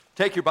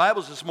Take your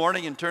Bibles this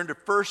morning and turn to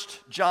 1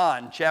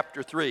 John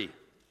chapter 3.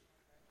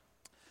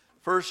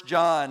 1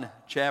 John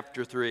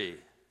chapter 3.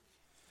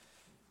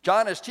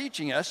 John is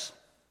teaching us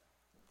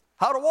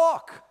how to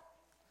walk.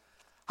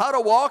 How to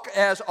walk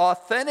as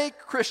authentic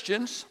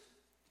Christians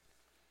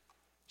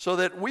so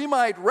that we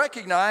might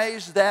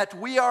recognize that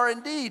we are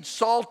indeed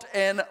salt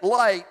and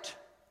light.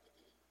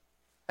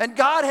 And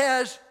God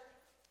has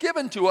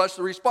given to us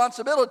the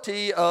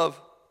responsibility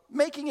of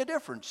making a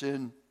difference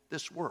in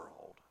this world.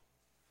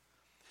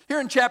 Here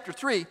in chapter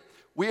 3,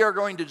 we are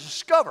going to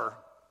discover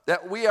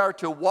that we are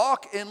to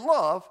walk in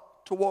love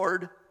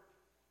toward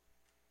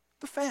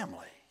the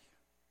family.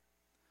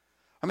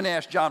 I'm going to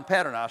ask John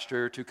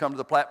Paternoster to come to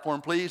the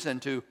platform, please,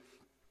 and to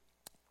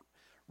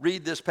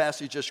read this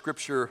passage of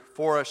Scripture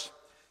for us.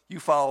 You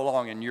follow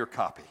along in your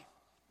copy.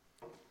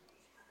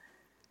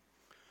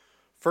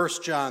 1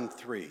 John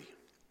 3.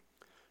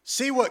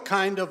 See what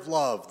kind of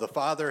love the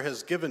Father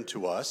has given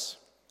to us,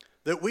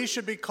 that we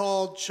should be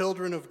called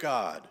children of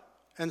God,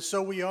 and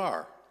so we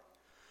are.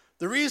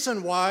 The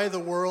reason why the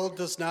world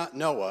does not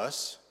know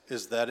us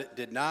is that it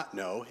did not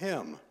know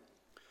him.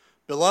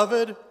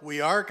 Beloved,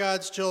 we are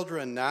God's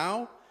children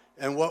now,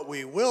 and what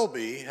we will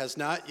be has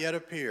not yet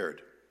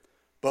appeared.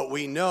 But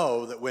we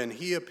know that when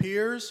he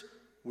appears,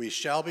 we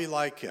shall be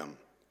like him,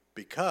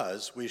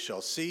 because we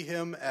shall see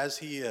him as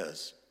he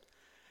is.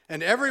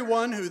 And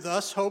everyone who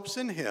thus hopes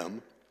in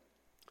him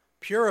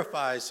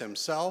purifies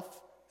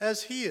himself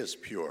as he is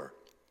pure.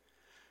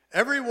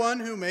 Everyone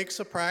who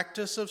makes a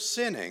practice of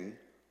sinning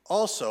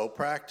also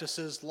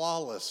practices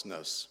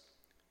lawlessness.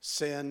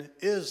 Sin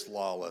is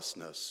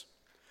lawlessness.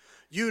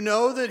 You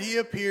know that he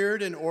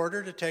appeared in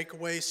order to take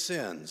away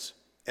sins,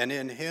 and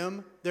in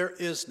him there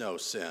is no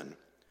sin.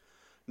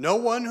 No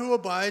one who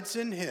abides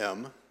in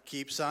him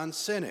keeps on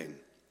sinning.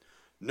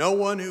 No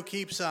one who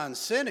keeps on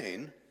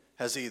sinning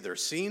has either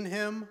seen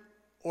him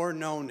or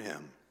known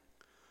him.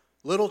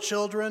 Little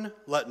children,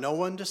 let no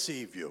one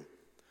deceive you.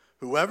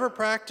 Whoever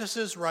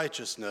practices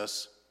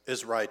righteousness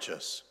is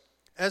righteous,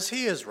 as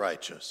he is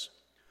righteous.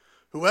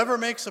 Whoever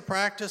makes a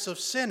practice of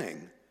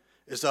sinning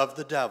is of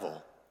the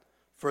devil,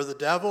 for the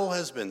devil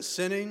has been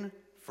sinning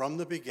from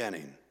the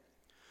beginning.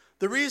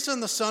 The reason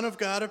the Son of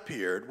God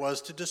appeared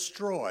was to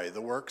destroy the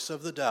works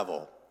of the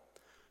devil.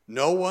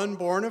 No one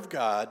born of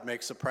God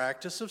makes a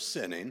practice of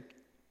sinning,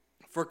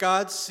 for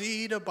God's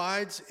seed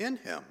abides in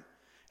him,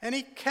 and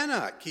he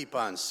cannot keep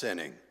on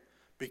sinning,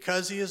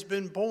 because he has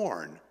been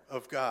born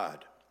of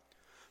God.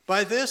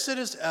 By this it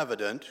is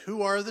evident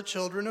who are the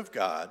children of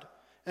God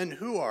and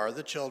who are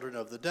the children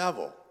of the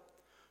devil.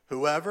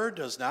 Whoever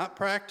does not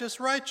practice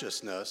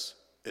righteousness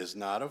is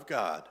not of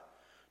God,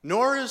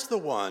 nor is the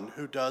one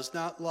who does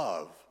not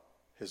love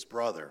his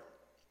brother.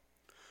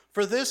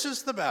 For this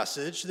is the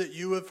message that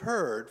you have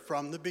heard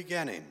from the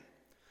beginning,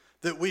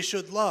 that we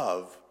should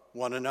love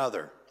one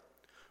another.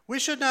 We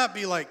should not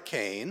be like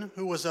Cain,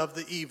 who was of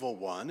the evil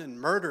one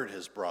and murdered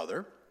his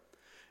brother.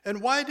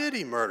 And why did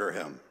he murder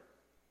him?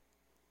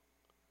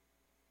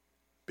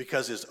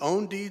 Because his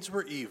own deeds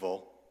were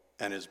evil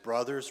and his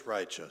brother's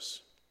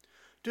righteous.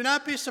 Do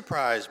not be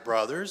surprised,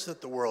 brothers,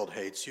 that the world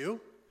hates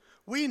you.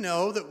 We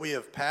know that we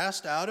have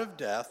passed out of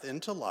death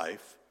into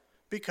life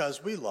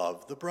because we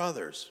love the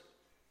brothers.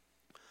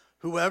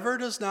 Whoever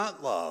does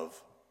not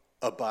love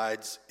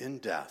abides in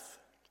death.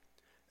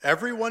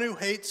 Everyone who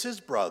hates his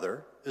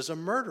brother is a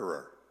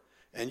murderer,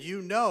 and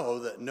you know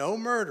that no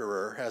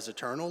murderer has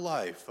eternal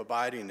life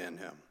abiding in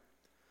him.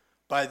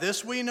 By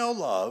this we know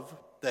love,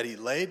 that he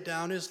laid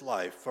down his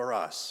life for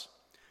us,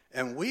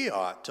 and we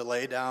ought to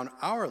lay down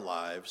our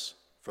lives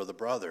for the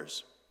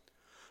brothers.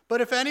 But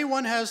if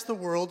anyone has the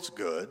world's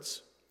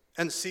goods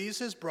and sees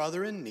his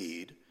brother in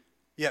need,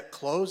 yet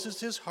closes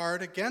his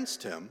heart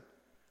against him,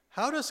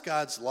 how does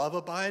God's love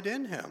abide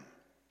in him?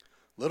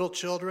 Little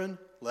children,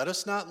 let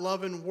us not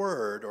love in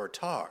word or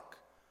talk,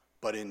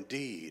 but in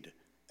deed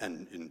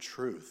and in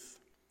truth.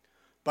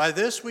 By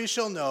this we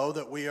shall know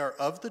that we are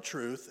of the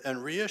truth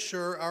and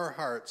reassure our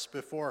hearts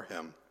before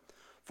him.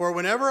 For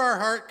whenever our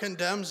heart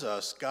condemns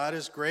us, God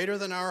is greater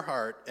than our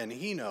heart, and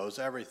he knows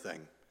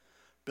everything.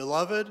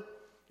 Beloved,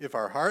 if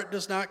our heart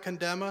does not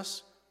condemn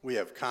us, we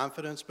have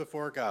confidence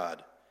before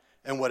God.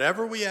 And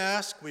whatever we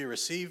ask, we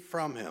receive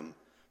from him,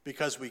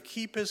 because we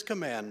keep his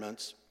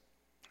commandments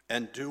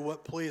and do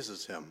what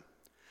pleases him.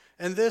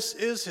 And this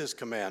is his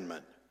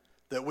commandment,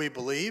 that we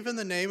believe in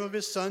the name of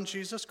his Son,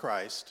 Jesus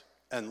Christ,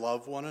 and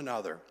love one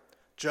another,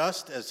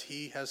 just as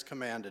he has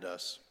commanded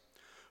us.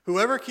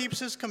 Whoever keeps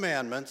his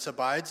commandments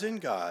abides in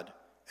God,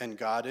 and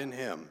God in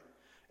him.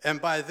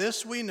 And by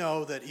this we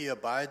know that he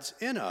abides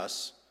in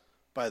us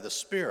by the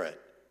Spirit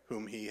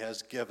whom he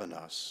has given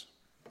us.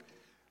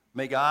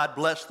 May God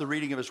bless the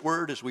reading of his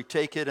word as we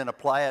take it and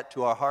apply it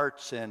to our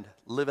hearts and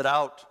live it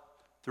out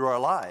through our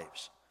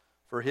lives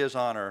for his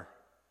honor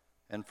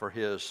and for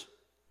his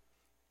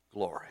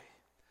glory.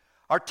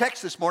 Our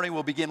text this morning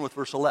will begin with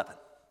verse 11.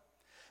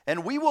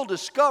 And we will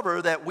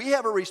discover that we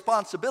have a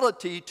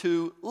responsibility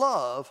to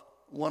love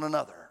one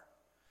another.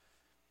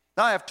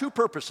 Now, I have two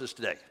purposes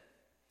today.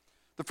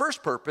 The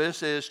first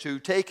purpose is to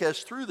take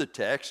us through the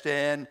text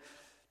and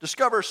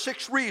discover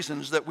 6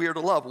 reasons that we are to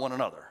love one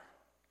another.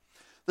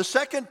 The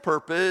second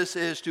purpose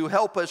is to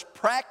help us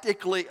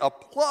practically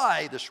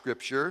apply the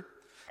Scripture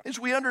as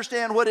we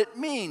understand what it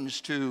means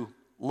to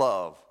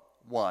love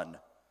one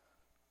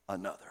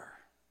another.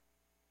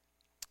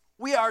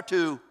 We are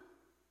to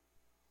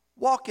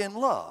walk in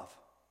love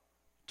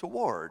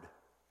toward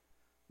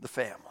the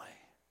family.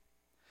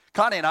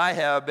 Connie and I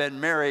have been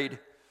married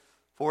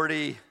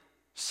 47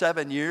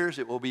 years.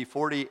 It will be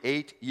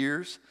 48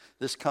 years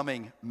this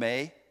coming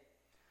May.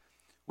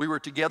 We were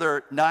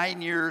together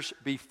 9 years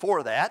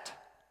before that.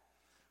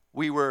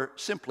 We were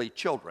simply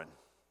children.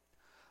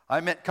 I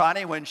met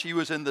Connie when she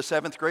was in the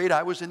 7th grade.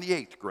 I was in the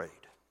 8th grade.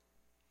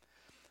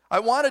 I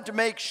wanted to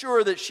make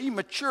sure that she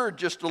matured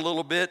just a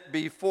little bit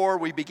before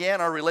we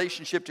began our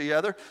relationship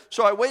together,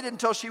 so I waited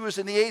until she was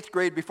in the 8th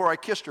grade before I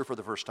kissed her for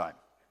the first time.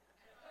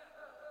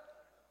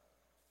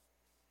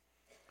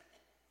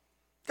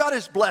 God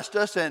has blessed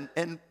us,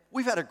 and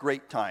we've had a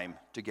great time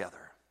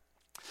together.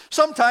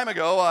 Some time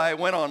ago, I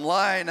went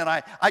online and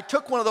I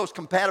took one of those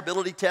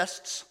compatibility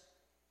tests.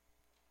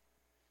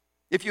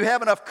 If you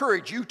have enough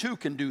courage, you too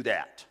can do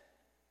that.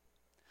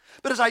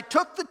 But as I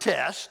took the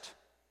test,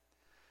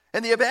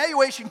 and the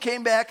evaluation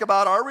came back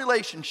about our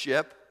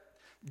relationship,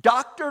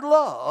 Dr.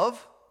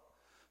 Love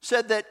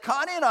said that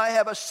Connie and I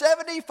have a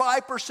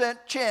 75%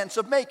 chance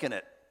of making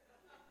it.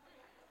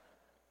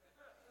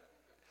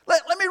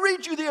 Let me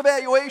read you the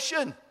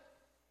evaluation.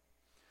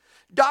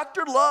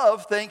 Dr.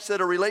 Love thinks that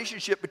a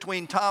relationship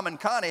between Tom and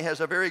Connie has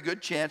a very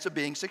good chance of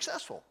being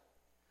successful.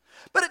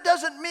 But it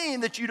doesn't mean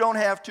that you don't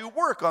have to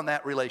work on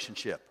that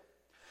relationship.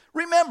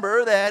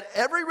 Remember that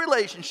every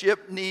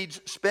relationship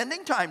needs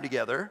spending time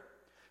together,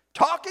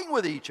 talking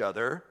with each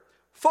other,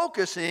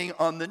 focusing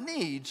on the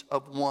needs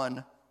of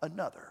one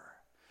another.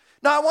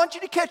 Now, I want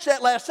you to catch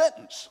that last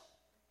sentence.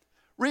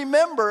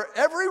 Remember,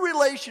 every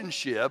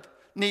relationship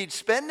needs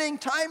spending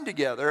time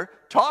together,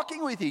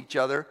 talking with each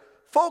other,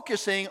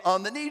 focusing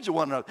on the needs of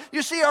one another.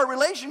 You see, our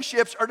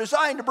relationships are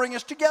designed to bring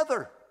us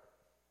together.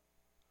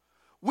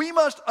 We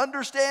must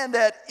understand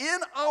that in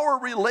our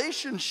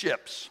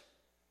relationships,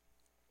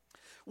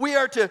 we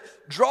are to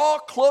draw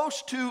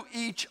close to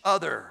each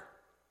other.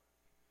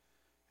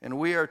 And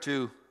we are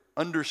to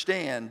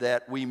understand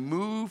that we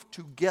move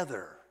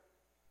together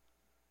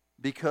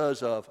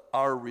because of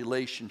our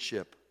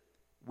relationship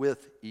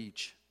with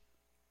each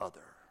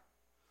other.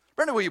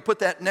 Brenda, will you put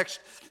that next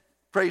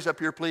phrase up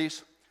here,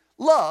 please?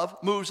 Love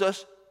moves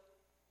us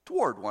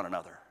toward one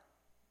another.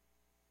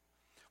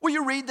 Will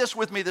you read this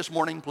with me this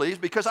morning, please?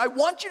 Because I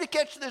want you to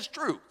catch this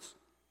truth.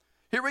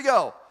 Here we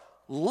go.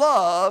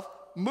 Love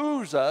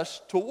moves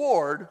us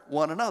toward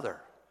one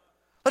another.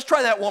 Let's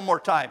try that one more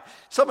time.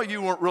 Some of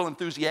you weren't real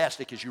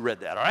enthusiastic as you read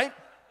that, all right?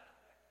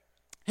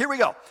 Here we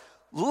go.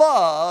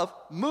 Love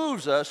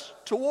moves us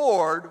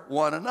toward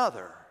one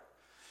another.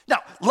 Now,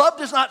 love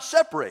does not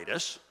separate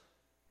us.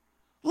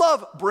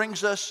 Love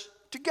brings us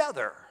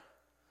together.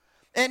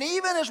 And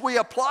even as we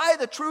apply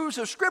the truths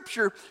of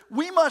Scripture,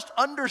 we must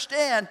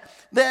understand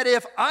that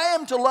if I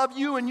am to love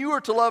you and you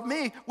are to love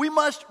me, we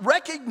must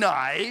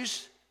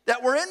recognize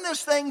that we're in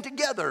this thing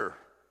together.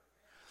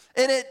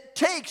 And it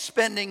takes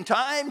spending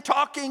time,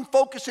 talking,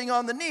 focusing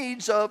on the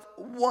needs of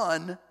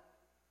one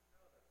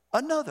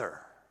another.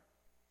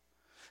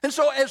 And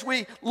so as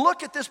we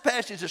look at this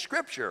passage of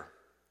Scripture,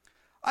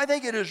 I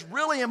think it is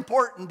really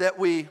important that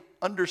we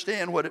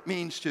understand what it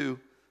means to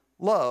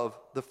love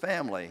the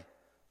family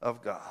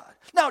of God.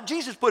 Now,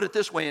 Jesus put it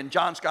this way in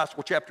John's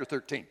Gospel, chapter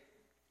 13.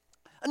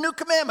 A new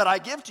commandment I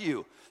give to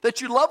you,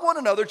 that you love one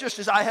another just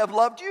as I have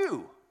loved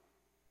you.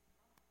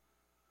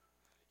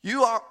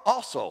 You are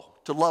also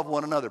to love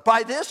one another.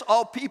 By this,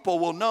 all people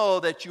will know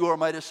that you are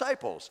my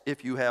disciples,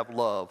 if you have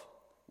love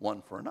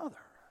one for another.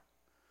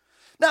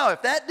 Now,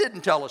 if that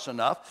didn't tell us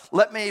enough,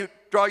 let me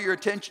draw your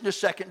attention to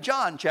 2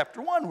 John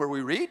chapter 1, where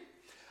we read,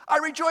 I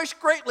rejoice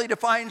greatly to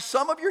find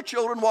some of your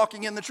children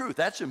walking in the truth.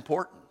 That's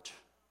important.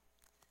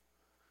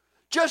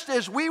 Just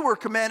as we were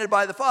commanded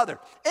by the Father.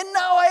 And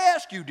now I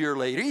ask you, dear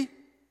lady,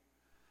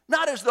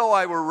 not as though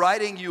I were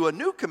writing you a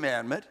new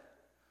commandment,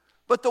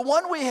 but the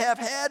one we have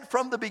had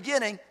from the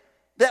beginning,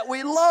 that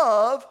we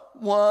love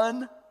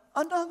one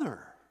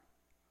another.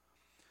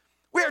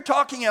 We are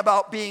talking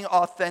about being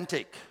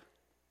authentic,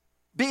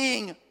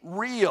 being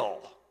real,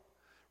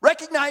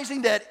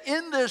 recognizing that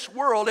in this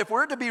world, if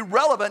we're to be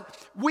relevant,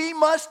 we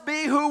must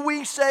be who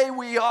we say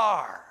we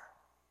are.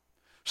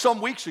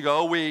 Some weeks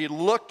ago, we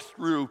looked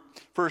through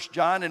 1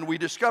 John and we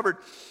discovered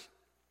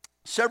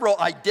several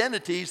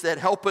identities that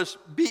help us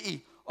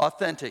be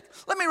authentic.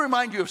 Let me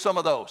remind you of some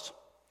of those.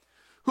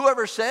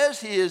 Whoever says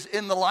he is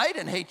in the light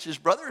and hates his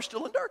brother is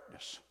still in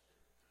darkness.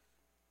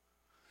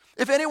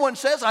 If anyone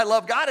says, I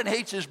love God and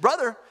hates his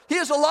brother, he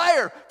is a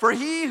liar. For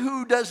he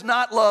who does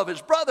not love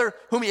his brother,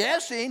 whom he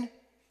has seen,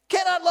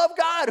 cannot love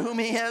God, whom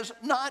he has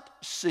not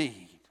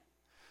seen.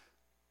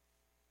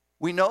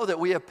 We know that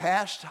we have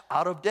passed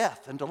out of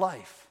death into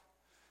life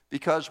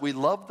because we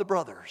love the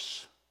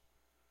brothers.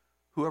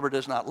 Whoever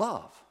does not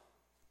love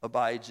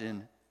abides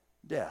in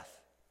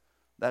death.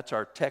 That's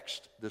our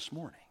text this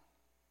morning.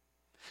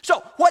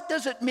 So, what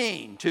does it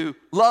mean to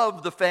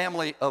love the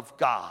family of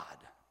God?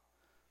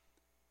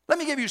 Let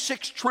me give you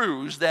 6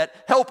 truths that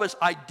help us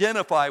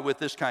identify with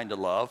this kind of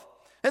love,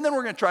 and then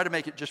we're going to try to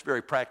make it just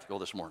very practical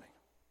this morning.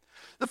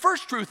 The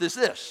first truth is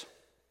this: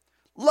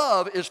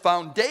 love is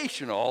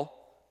foundational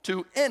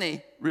to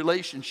any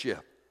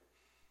relationship.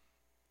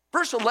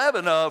 Verse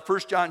 11 of 1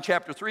 John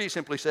chapter 3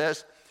 simply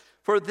says,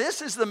 "For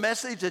this is the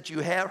message that you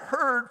have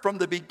heard from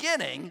the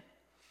beginning,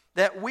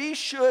 that we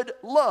should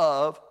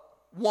love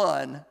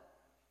one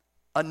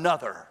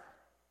another."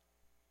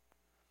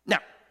 Now,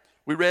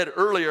 we read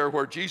earlier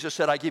where Jesus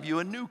said, "I give you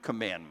a new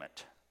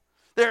commandment."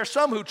 There are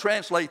some who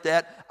translate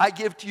that, "I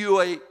give to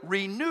you a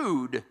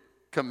renewed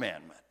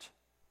commandment."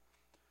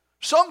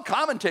 Some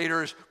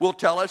commentators will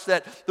tell us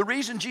that the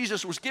reason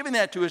Jesus was giving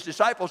that to his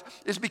disciples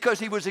is because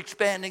he was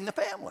expanding the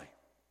family.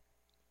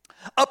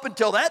 Up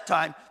until that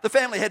time, the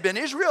family had been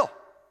Israel.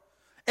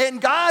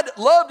 And God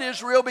loved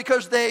Israel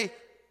because they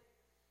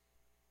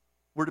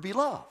were to be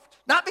loved.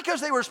 Not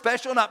because they were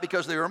special, not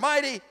because they were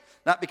mighty,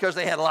 not because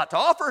they had a lot to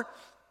offer,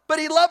 but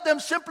he loved them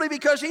simply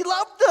because he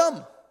loved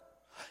them.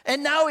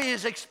 And now he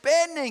is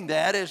expanding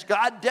that as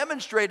God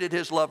demonstrated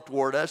his love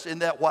toward us, in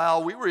that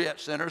while we were yet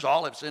sinners,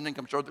 all have sinned and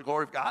come short of the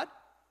glory of God.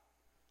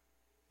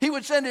 He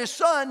would send his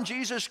son,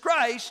 Jesus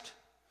Christ,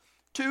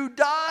 to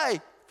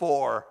die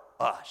for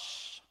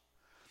us.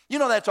 You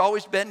know, that's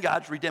always been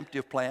God's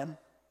redemptive plan.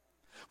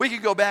 We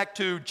could go back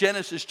to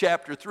Genesis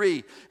chapter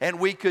 3, and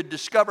we could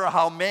discover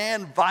how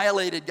man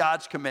violated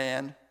God's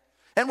command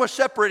and was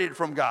separated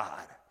from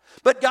God.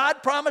 But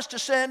God promised to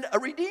send a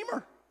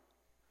Redeemer.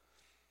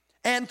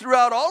 And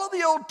throughout all of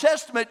the Old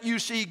Testament, you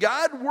see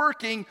God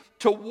working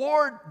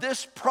toward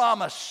this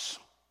promise.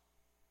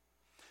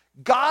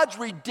 God's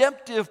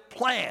redemptive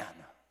plan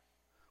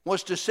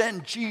was to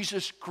send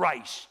Jesus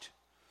Christ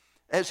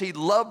as he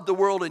loved the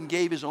world and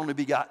gave his only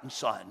begotten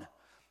Son,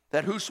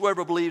 that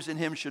whosoever believes in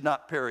him should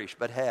not perish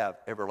but have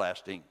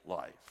everlasting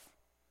life.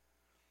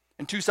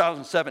 In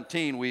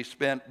 2017, we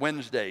spent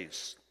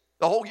Wednesdays,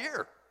 the whole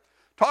year,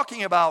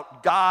 talking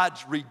about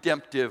God's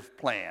redemptive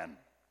plan.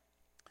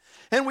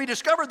 And we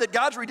discovered that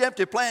God's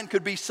redemptive plan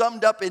could be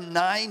summed up in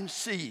 9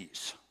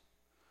 C's.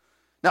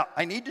 Now,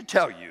 I need to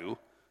tell you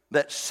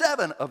that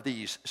 7 of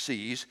these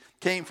C's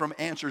came from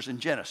answers in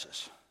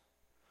Genesis.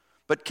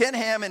 But Ken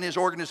Ham and his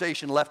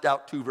organization left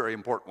out 2 very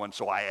important ones,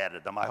 so I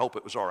added them. I hope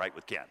it was all right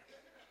with Ken.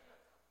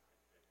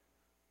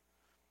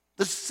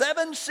 The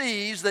 7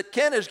 C's that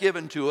Ken has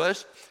given to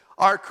us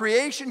are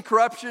creation,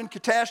 corruption,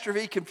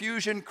 catastrophe,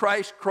 confusion,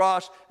 Christ,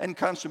 cross, and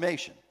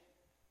consummation.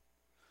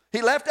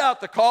 He left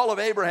out the call of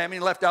Abraham, and he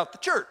left out the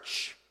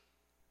church.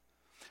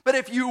 But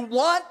if you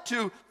want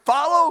to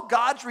follow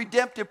God's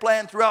redemptive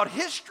plan throughout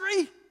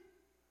history,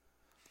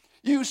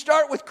 you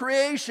start with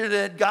creation,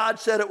 and God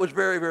said it was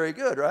very, very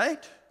good,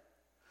 right?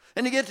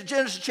 And you get to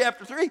Genesis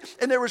chapter 3,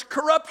 and there was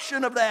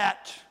corruption of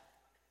that.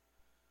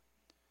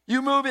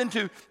 You move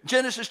into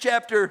Genesis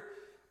chapter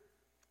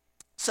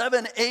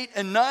 7, 8,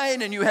 and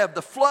 9, and you have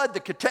the flood, the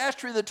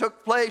catastrophe that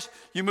took place.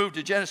 You move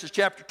to Genesis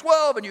chapter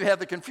 12, and you have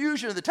the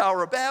confusion of the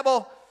Tower of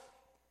Babel.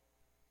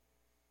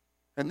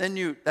 And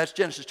then that's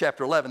Genesis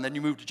chapter 11. Then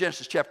you move to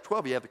Genesis chapter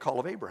 12, you have the call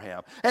of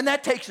Abraham. And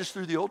that takes us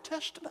through the Old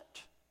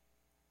Testament.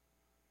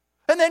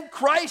 And then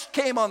Christ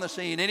came on the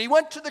scene, and he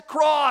went to the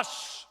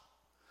cross,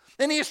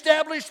 and he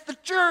established the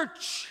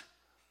church.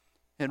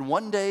 And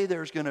one day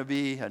there's going to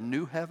be a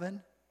new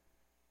heaven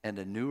and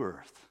a new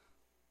earth.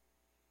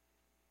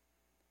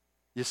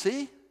 You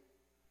see,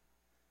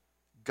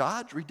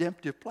 God's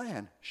redemptive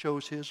plan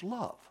shows his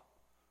love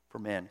for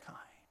mankind.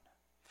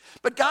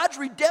 But God's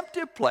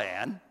redemptive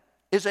plan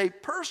is a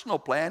personal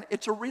plan.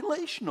 It's a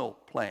relational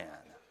plan.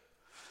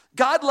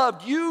 God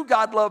loved you,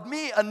 God loved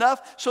me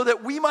enough so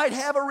that we might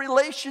have a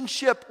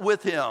relationship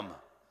with him.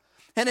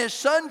 And his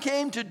son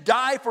came to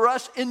die for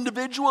us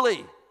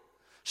individually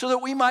so that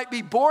we might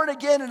be born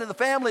again into the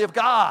family of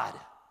God.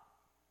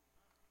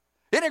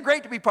 Isn't it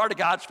great to be part of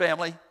God's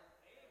family?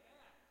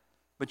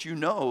 But you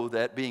know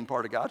that being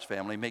part of God's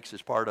family makes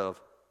us part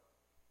of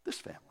this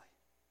family.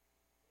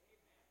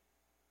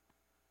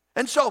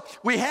 And so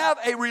we have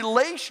a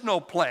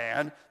relational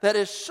plan that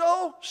is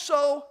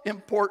so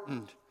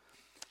important.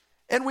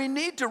 And we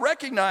need to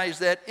recognize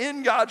that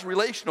in God's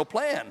relational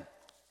plan,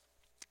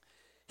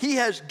 he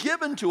has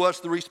given to us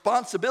the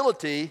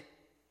responsibility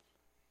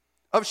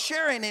of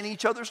sharing in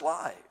each other's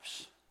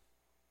lives.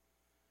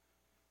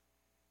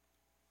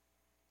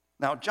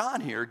 Now, John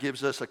here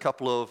gives us a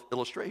couple of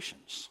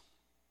illustrations.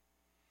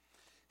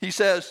 He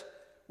says,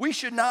 we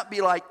should not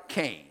be like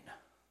Cain.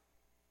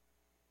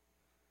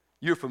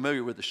 You're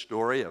familiar with the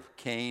story of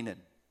Cain and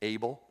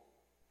Abel.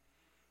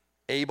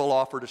 Abel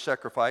offered a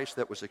sacrifice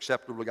that was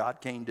acceptable to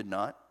God. Cain did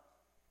not.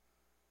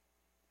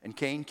 And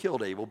Cain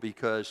killed Abel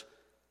because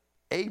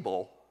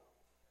Abel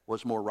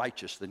was more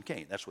righteous than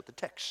Cain. That's what the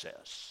text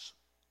says.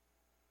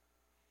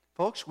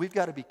 Folks, we've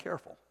got to be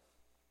careful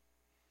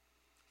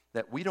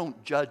that we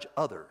don't judge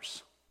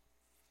others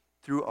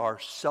through our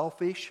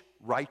selfish,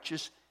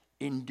 righteous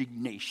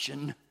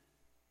indignation.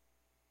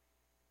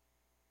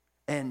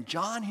 And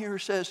John here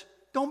says,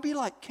 don't be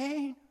like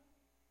Cain.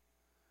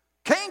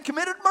 Cain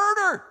committed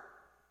murder.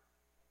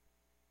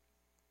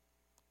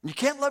 You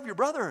can't love your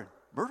brother and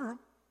murder him.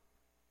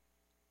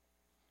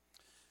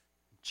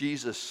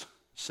 Jesus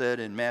said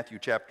in Matthew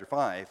chapter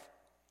 5,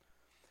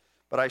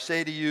 but I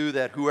say to you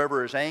that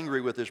whoever is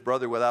angry with his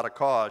brother without a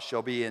cause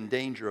shall be in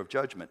danger of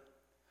judgment.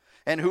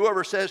 And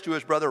whoever says to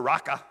his brother,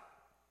 Raka,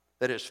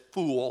 that is,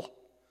 fool,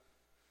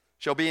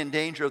 shall be in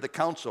danger of the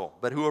council.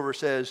 But whoever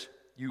says,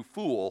 you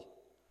fool,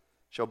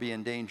 shall be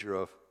in danger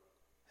of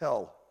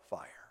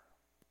hellfire.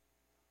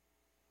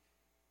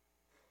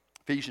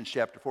 Ephesians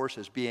chapter 4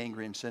 says, be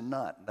angry and sin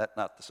not. Let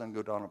not the sun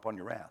go down upon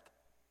your wrath.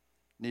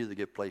 Neither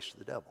give place to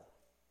the devil.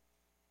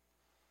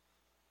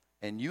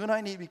 And you and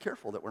I need to be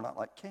careful that we're not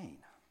like Cain.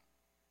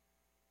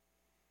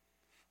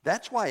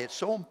 That's why it's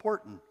so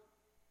important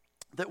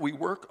that we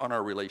work on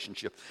our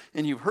relationship.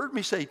 And you've heard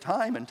me say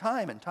time and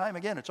time and time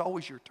again, it's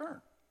always your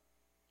turn.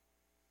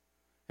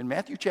 In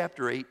Matthew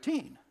chapter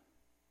 18,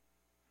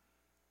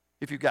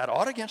 if you've got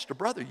aught against a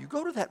brother, you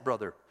go to that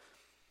brother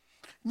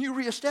and you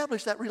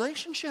reestablish that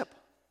relationship.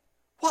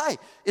 Why?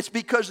 It's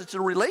because it's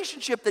a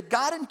relationship that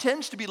God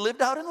intends to be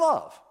lived out in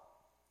love.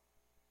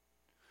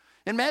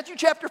 In Matthew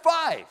chapter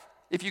 5,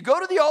 if you go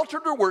to the altar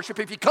to worship,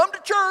 if you come to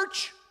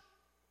church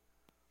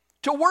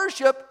to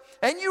worship,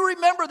 and you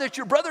remember that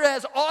your brother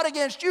has aught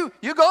against you,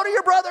 you go to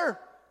your brother.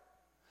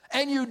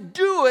 And you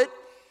do it,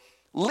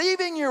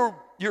 leaving your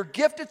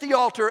gift at the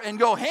altar and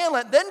go handle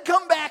it, then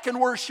come back and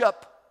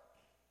worship.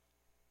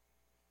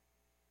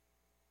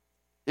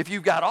 If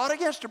you've got aught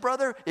against a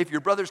brother, if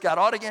your brother's got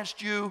aught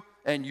against you,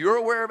 and you're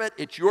aware of it,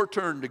 it's your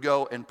turn to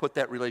go and put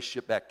that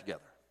relationship back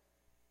together.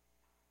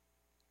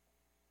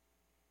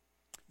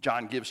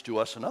 John gives to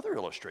us another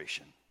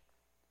illustration.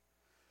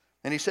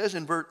 And he says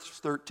in verse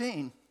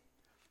 13,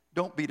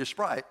 don't be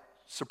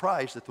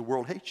surprised that the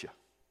world hates you.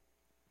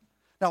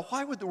 Now,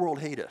 why would the world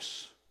hate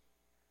us?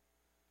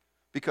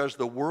 Because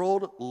the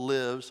world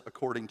lives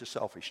according to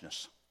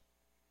selfishness.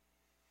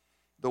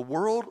 The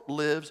world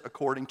lives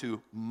according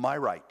to my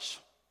rights.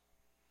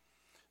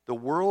 The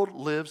world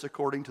lives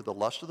according to the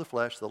lust of the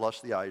flesh, the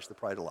lust of the eyes, the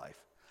pride of life.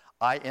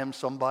 I am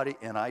somebody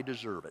and I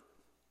deserve it.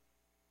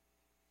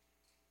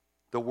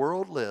 The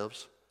world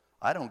lives,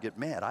 I don't get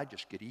mad, I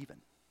just get even.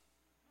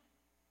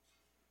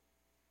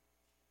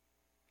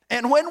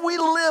 And when we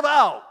live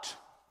out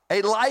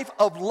a life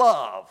of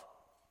love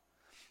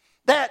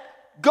that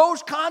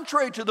goes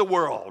contrary to the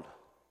world,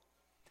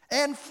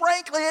 and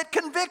frankly, it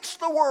convicts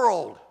the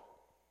world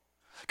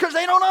because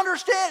they don't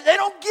understand, they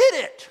don't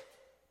get it.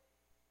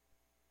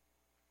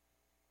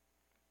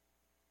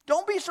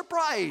 Don't be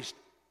surprised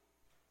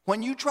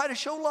when you try to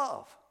show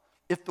love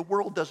if the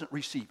world doesn't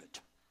receive it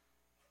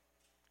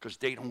because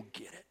they don't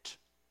get it.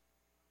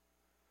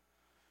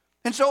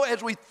 And so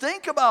as we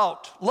think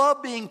about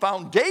love being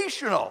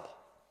foundational,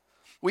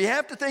 we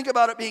have to think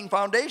about it being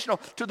foundational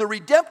to the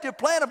redemptive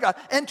plan of God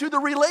and to the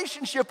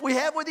relationship we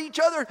have with each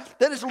other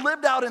that is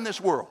lived out in this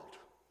world.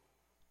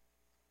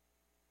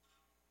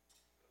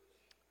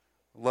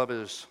 Love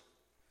is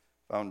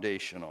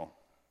foundational.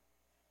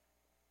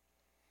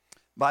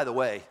 By the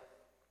way,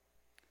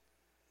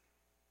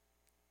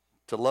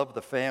 to love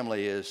the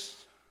family is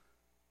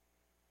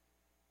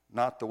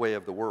not the way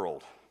of the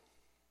world.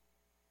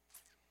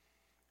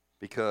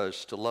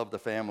 Because to love the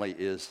family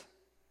is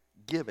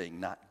giving,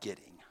 not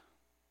getting.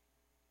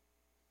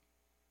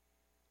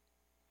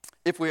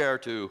 If we are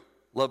to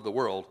love the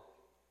world,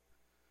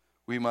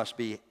 we must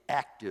be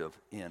active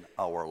in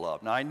our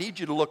love. Now I need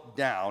you to look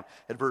down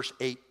at verse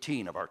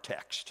 18 of our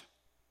text.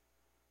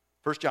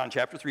 1 John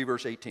chapter 3,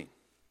 verse 18.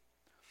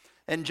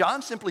 And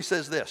John simply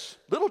says this,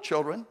 little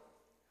children,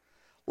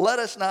 let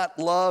us not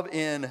love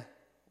in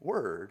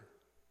word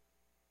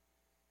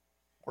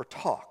or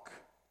talk,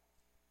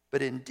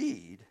 but in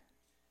deed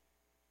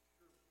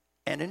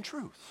and in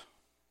truth.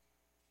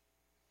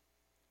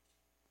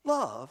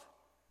 Love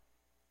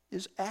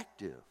is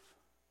active.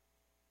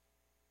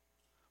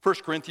 1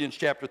 Corinthians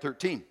chapter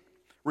 13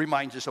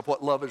 reminds us of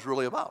what love is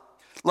really about.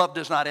 Love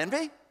does not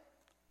envy.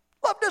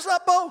 Love does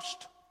not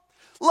boast.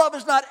 Love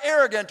is not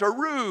arrogant or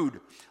rude.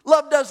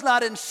 Love does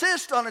not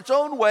insist on its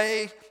own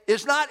way,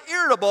 is not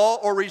irritable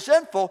or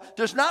resentful,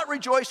 does not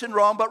rejoice in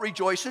wrong, but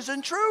rejoices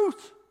in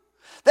truth.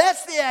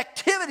 That's the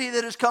activity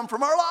that has come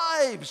from our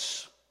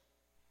lives.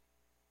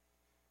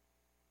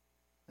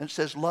 And it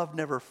says love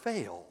never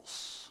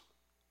fails.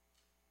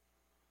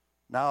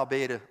 Now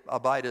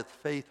abideth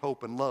faith,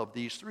 hope, and love,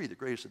 these three. The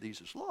greatest of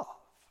these is love.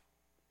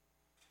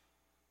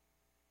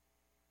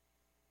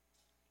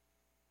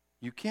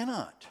 You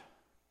cannot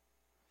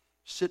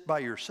sit by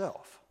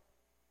yourself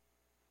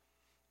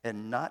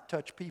and not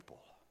touch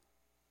people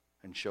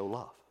and show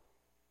love.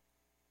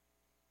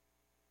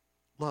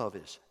 Love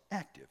is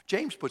active.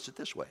 James puts it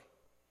this way.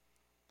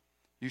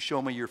 You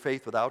show me your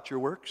faith without your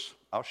works,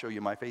 I'll show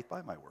you my faith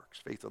by my works.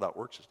 Faith without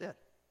works is dead.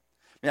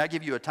 May I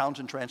give you a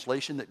Townsend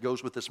translation that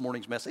goes with this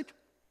morning's message?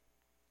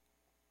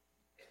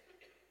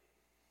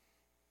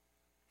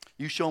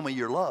 You show me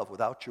your love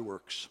without your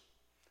works.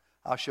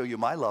 I'll show you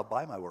my love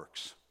by my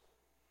works.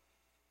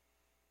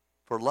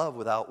 For love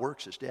without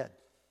works is dead,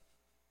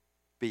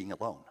 being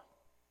alone.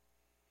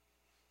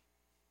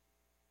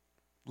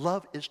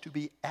 Love is to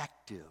be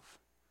active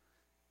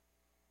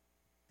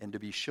and to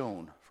be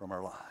shown from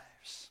our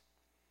lives.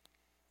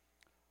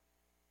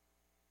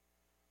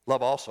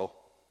 Love also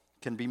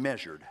can be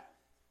measured.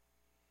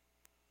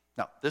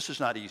 Now, this is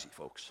not easy,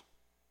 folks.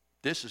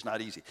 This is not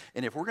easy.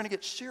 And if we're going to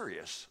get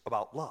serious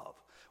about love,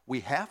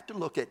 we have to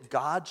look at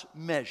God's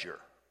measure.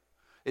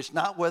 It's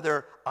not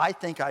whether I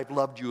think I've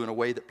loved you in a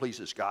way that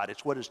pleases God.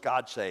 It's what does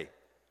God say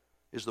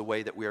is the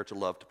way that we are to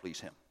love to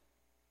please him.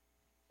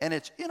 And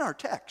it's in our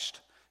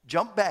text.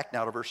 Jump back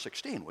now to verse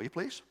 16, will you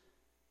please?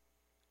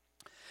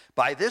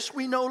 By this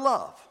we know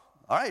love.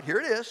 All right, here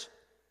it is.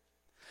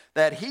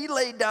 That he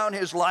laid down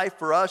his life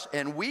for us,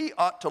 and we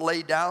ought to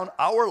lay down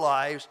our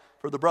lives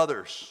for the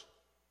brothers.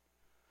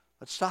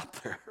 Let's stop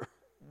there.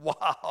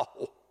 Wow.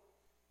 If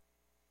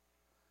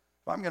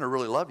I'm going to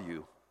really love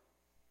you,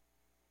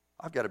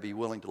 I've got to be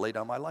willing to lay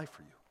down my life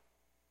for you.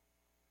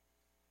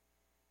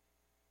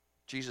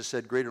 Jesus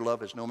said, greater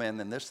love is no man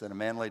than this, than a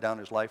man lay down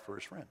his life for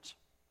his friends.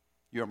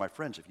 You are my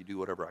friends if you do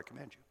whatever I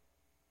command you.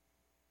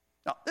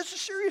 Now, this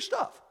is serious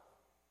stuff.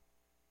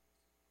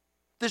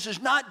 This is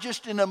not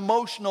just an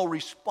emotional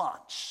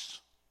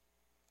response.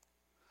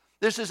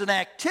 This is an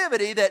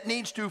activity that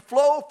needs to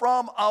flow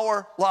from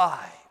our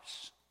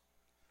lives.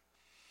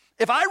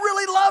 If I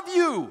really love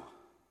you,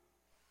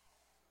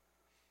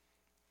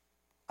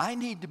 I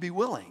need to be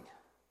willing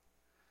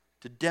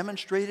to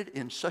demonstrate it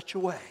in such a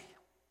way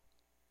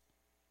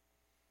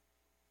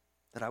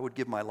that I would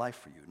give my life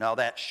for you. Now,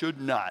 that should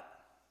not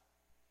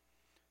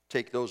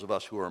take those of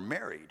us who are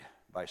married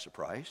by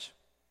surprise,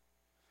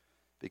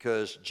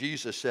 because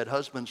Jesus said,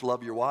 husbands,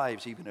 love your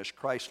wives even as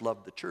Christ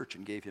loved the church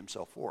and gave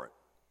himself for it.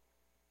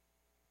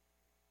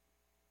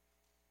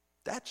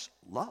 That's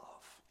love.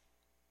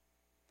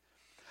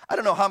 I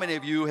don't know how many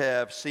of you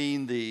have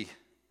seen the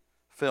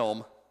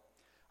film.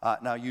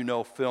 Now, you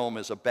know film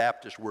is a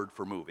Baptist word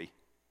for movie.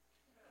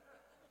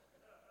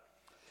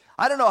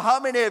 I don't know how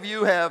many of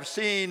you have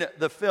seen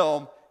the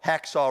film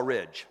Hacksaw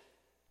Ridge.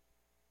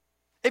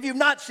 If you've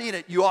not seen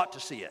it, you ought to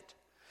see it,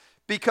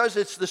 because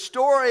it's the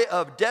story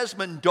of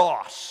Desmond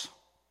Doss,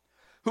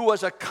 who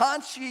was a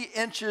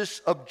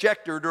conscientious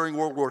objector during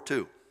World War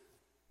II.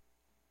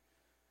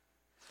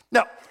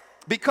 Now,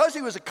 because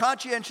he was a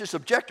conscientious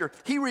objector,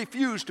 he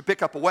refused to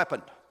pick up a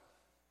weapon.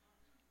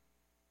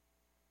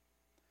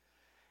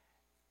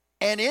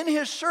 And in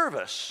his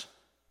service,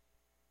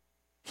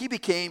 he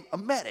became a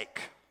medic.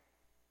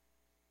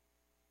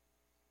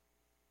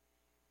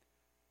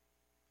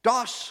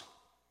 Doss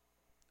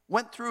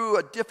went through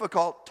a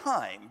difficult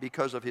time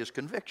because of his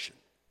conviction.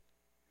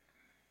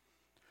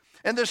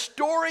 And the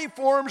story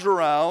forms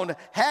around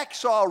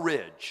Hacksaw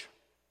Ridge,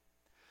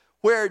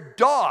 where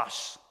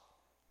Doss,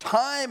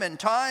 time and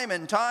time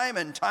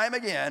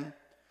again,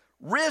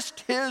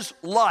 risked his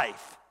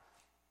life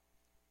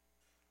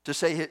to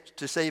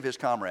save his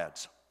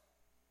comrades.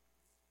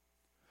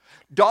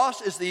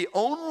 Doss is the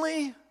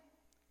only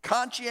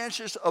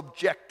conscientious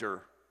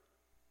objector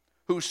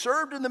who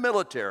served in the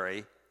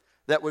military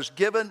that was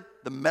given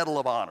the Medal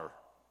of Honor.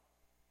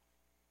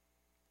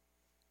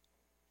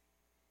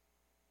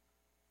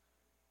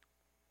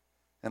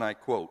 And I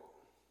quote,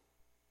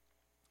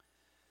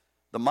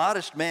 "The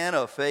modest man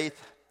of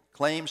faith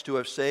claims to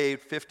have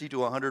saved 50 to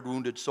 100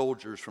 wounded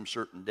soldiers from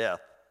certain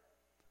death.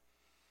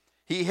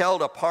 He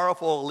held a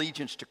powerful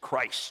allegiance to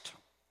Christ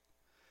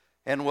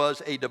and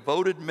was a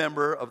devoted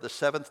member of the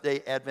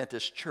Seventh-day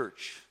Adventist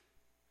Church.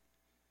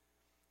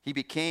 He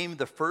became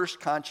the first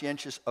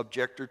conscientious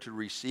objector to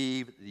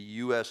receive the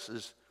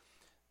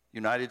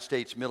United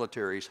States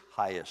military's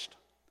highest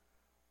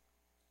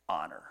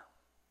honor."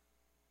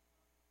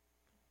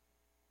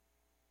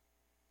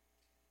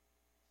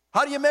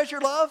 How do you measure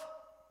love?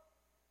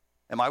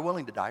 Am I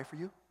willing to die for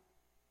you?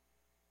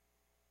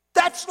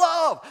 That's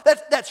love.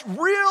 That's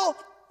real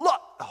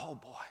love. Oh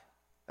boy,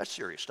 that's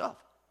serious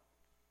stuff.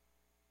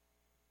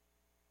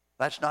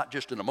 That's not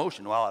just an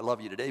emotion. Well, I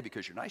love you today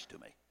because you're nice to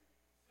me.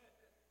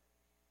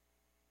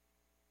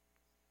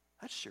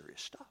 That's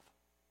serious stuff.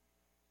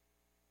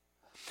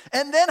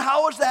 And then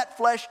how is that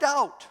fleshed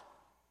out?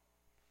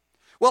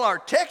 Well, our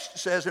text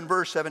says in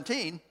verse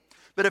 17,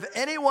 "But if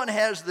anyone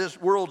has this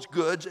world's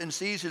goods and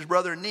sees his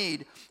brother in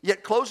need,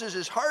 yet closes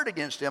his heart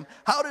against him,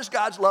 how does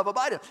God's love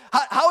abide in him?"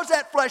 How is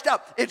that fleshed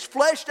out? It's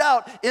fleshed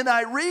out in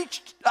I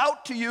reached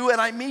out to you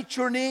and I meet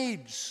your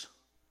needs.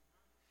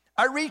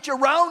 I reach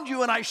around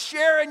you and I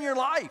share in your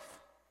life.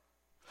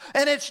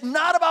 And it's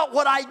not about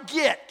what I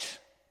get.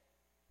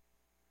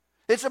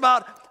 It's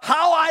about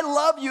how I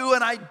love you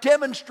and I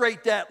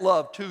demonstrate that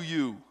love to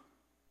you.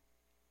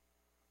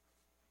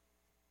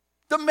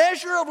 The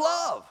measure of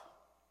love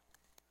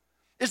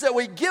is that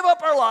we give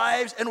up our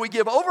lives and we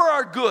give over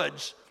our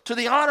goods to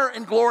the honor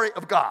and glory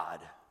of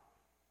God.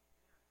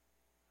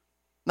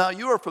 Now,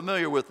 you are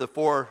familiar with the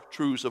 4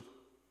 truths of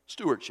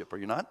stewardship, are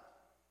you not?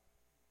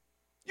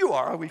 You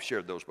are. We've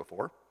shared those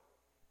before.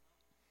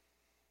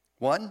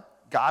 1,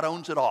 God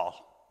owns it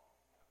all.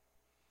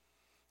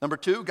 Number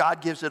 2,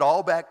 God gives it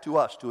all back to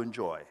us to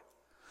enjoy.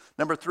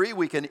 Number 3,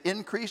 we can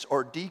increase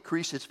or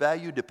decrease its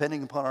value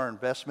depending upon our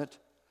investment.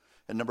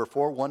 And number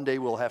 4, one day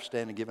we'll have to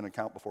stand and give an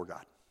account before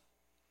God.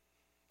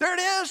 There it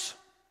is.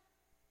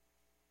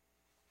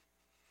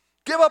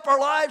 Give up our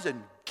lives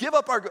and give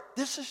up our...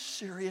 This is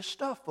serious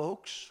stuff,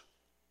 folks.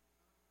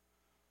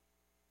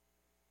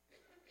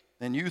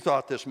 And you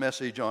thought this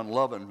message on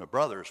loving the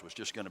brothers was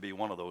just going to be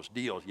one of those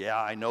deals. Yeah,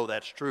 I know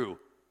that's true.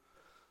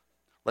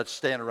 Let's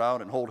stand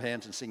around and hold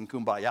hands and sing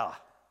Kumbaya.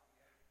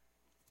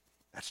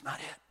 That's not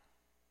it.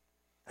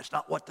 That's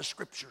not what the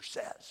Scripture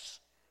says.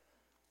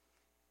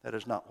 That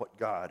is not what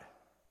God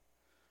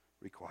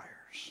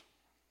requires.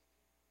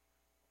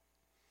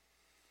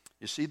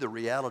 You see, the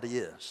reality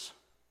is,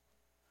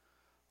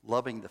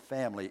 loving the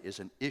family is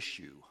an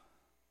issue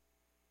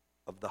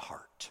of the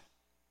heart.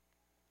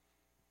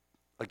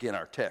 Again,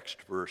 our text,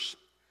 verse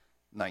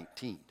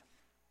 19.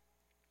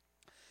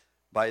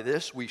 By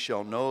this we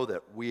shall know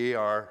that we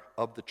are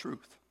of the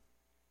truth,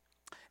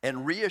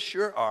 and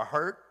reassure our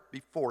heart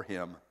before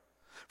him.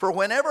 For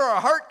whenever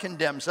our heart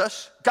condemns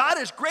us, God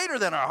is greater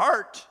than our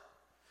heart,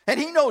 and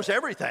he knows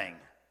everything.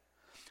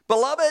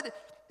 Beloved,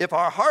 if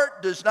our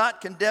heart does not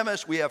condemn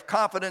us, we have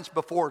confidence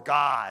before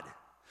God.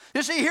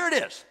 You see, here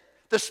it is.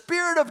 The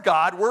Spirit of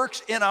God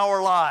works in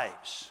our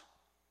lives.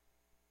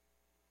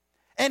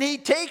 And he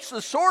takes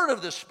the sword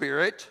of the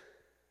Spirit,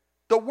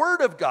 the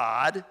Word of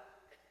God,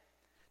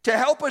 to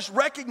help us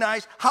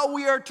recognize how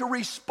we are to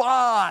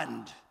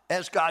respond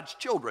as God's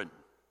children.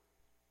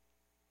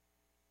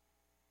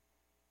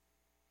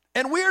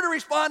 And we are to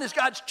respond as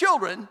God's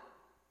children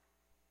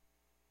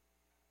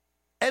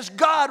as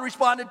God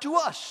responded to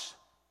us.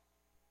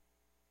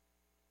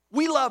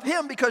 We love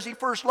him because he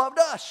first loved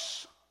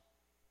us.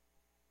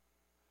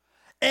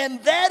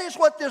 And that is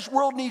what this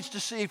world needs to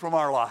see from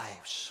our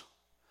lives.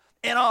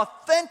 And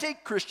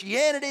authentic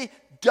Christianity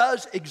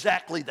does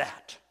exactly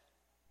that.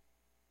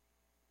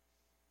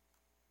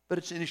 But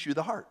it's an issue of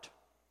the heart.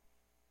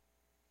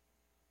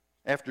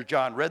 After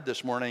John read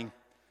this morning,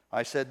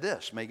 I said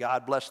this: may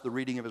God bless the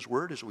reading of his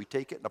word as we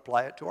take it and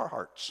apply it to our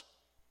hearts.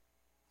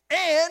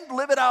 And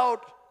live it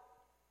out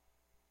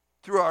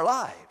through our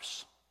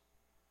lives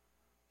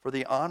for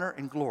the honor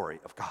and glory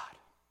of God.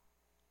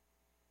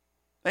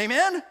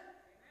 Amen?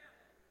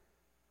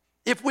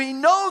 If we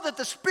know that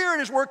the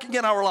Spirit is working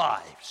in our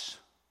lives,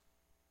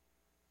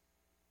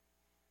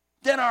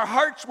 then our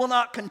hearts will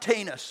not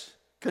condemn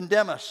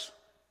us.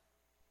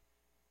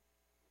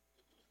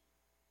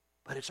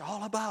 But it's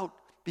all about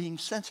being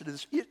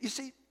sensitive. You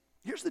see,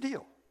 here's the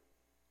deal.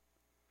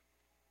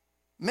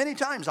 Many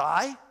times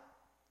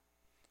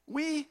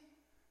we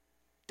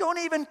don't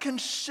even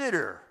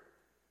consider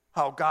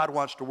how God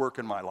wants to work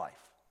in my life.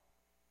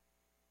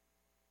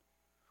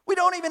 We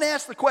don't even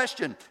ask the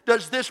question,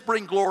 does this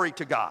bring glory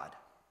to God?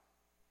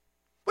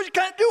 But you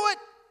can't do it.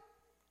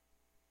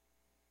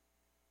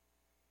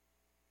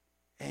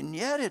 And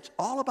yet it's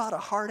all about a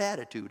heart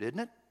attitude, isn't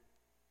it?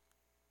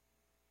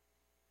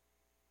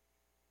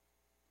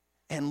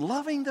 And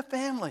loving the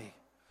family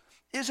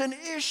is an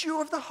issue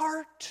of the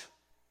heart.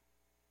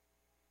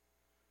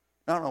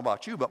 I don't know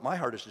about you, but my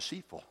heart is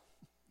deceitful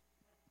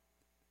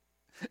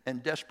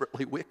and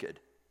desperately wicked.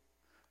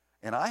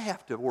 And I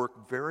have to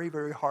work very,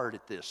 very hard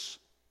at this,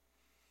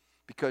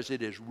 because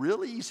it is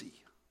real easy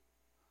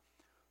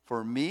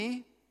for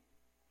me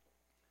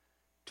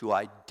to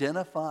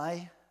identify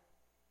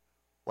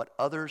what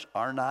others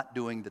are not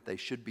doing that they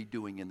should be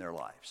doing in their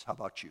lives. How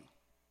about you?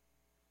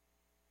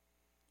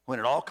 When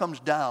it all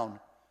comes down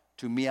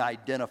to me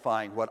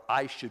identifying what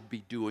I should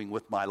be doing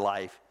with my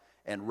life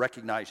and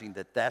recognizing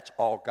that that's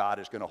all God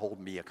is going to hold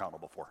me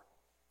accountable for.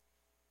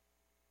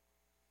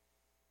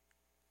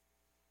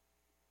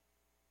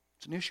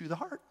 It's an issue of the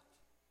heart.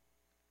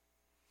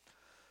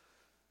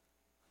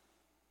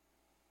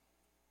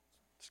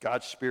 It's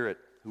God's Spirit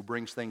who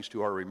brings things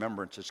to our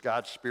remembrance. It's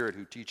God's Spirit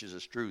who teaches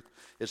us truth.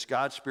 It's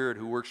God's Spirit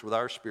who works with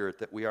our spirit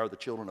that we are the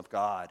children of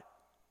God.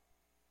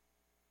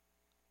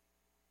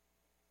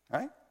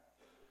 Right?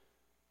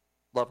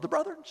 Love the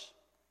brothers.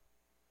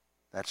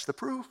 That's the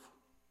proof.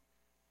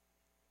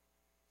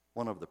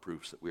 One of the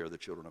proofs that we are the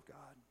children of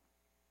God.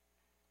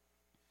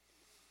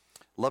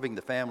 Loving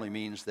the family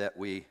means that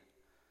we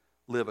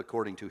live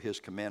according to his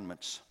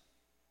commandments.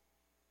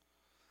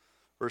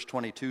 Verse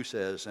 22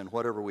 says, and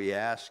whatever we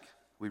ask,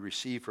 we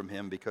receive from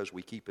him because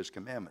we keep his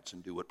commandments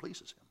and do what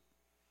pleases him.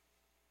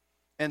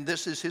 And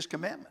this is his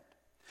commandment,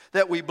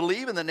 that we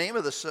believe in the name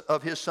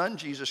of his Son,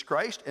 Jesus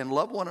Christ, and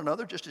love one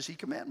another just as he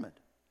commanded.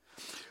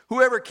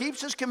 Whoever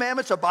keeps his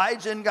commandments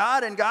abides in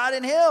God and God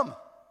in him.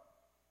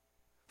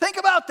 Think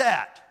about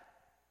that.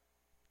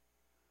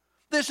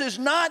 This is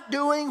not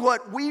doing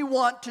what we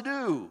want to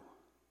do.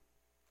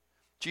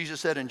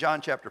 Jesus said in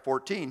John chapter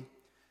 14,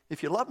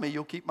 if you love me,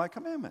 you'll keep my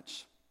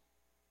commandments.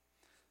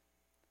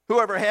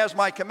 Whoever has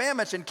my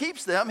commandments and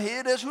keeps them, he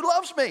it is who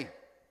loves me.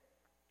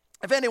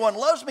 If anyone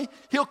loves me,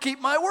 he'll keep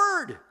my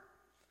word.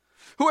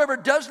 Whoever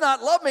does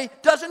not love me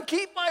doesn't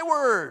keep my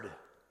word.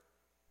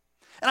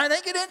 And I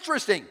think it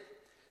interesting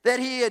that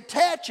he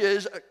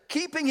attaches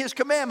keeping his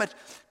commandments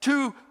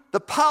to the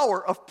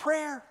power of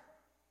prayer.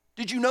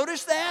 Did you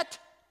notice that?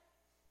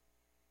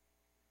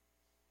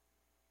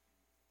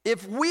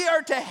 If we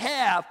are to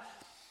have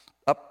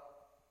a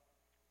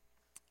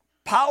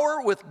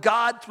power with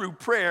God through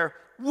prayer,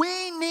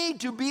 we need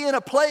to be in a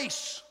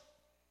place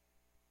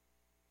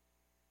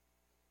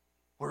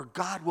where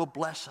God will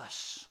bless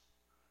us.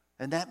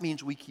 And that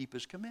means we keep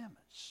his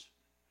commandments.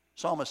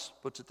 Psalmist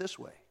puts it this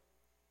way: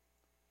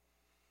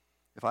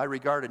 if I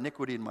regard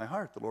iniquity in my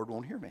heart, the Lord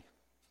won't hear me.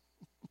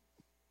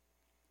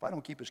 If I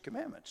don't keep his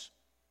commandments,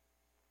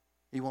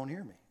 he won't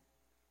hear me.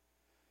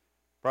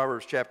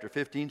 Proverbs chapter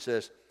 15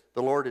 says,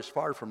 the Lord is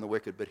far from the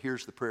wicked, but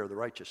hears the prayer of the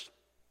righteous.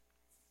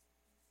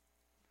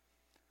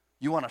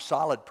 You want a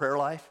solid prayer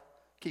life?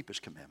 Keep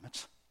his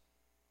commandments.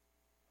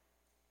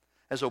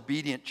 As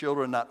obedient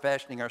children, not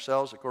fashioning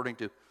ourselves according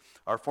to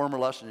our former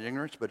lust and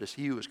ignorance, but as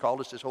he who has called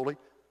us is holy,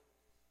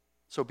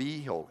 so be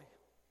ye holy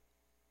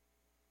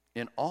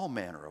in all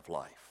manner of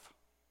life.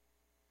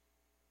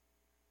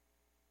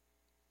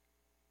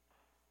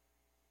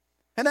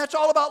 And that's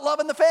all about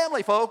loving the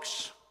family,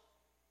 folks.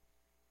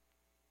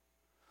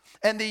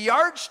 And the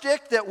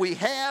yardstick that we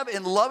have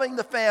in loving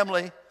the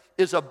family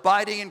is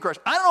abiding in Christ.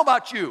 I don't know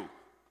about you,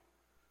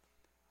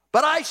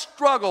 but I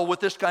struggle with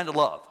this kind of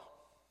love.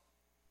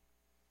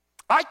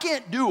 I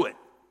can't do it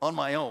on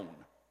my own.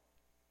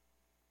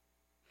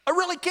 I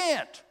really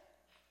can't.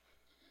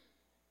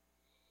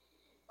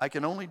 I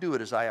can only do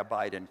it as I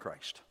abide in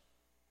Christ.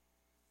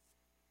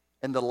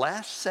 And the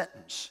last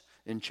sentence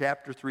in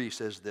chapter 3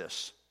 says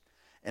this: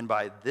 and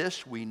by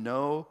this we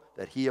know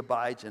that he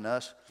abides in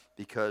us,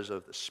 because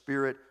of the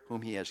Spirit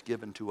whom he has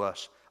given to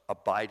us,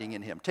 abiding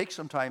in him. Take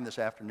some time this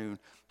afternoon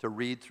to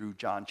read through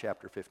John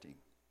chapter 15.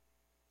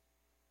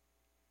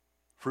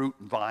 Fruit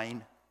and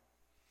vine.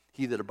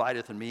 He that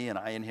abideth in me and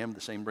I in him, the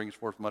same brings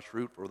forth much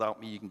fruit, for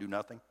without me you can do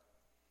nothing.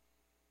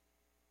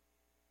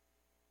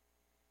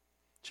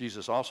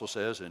 Jesus also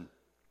says in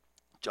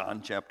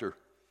John chapter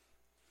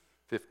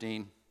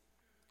 15,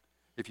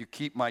 if you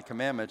keep my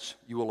commandments,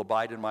 you will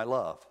abide in my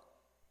love,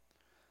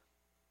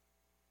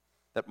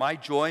 that my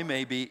joy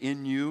may be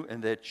in you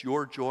and that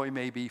your joy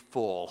may be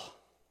full.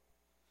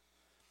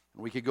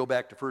 And we could go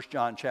back to 1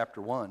 John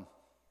chapter 1,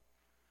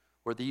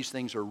 where these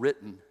things are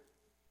written,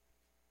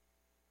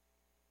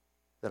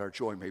 that our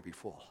joy may be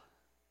full.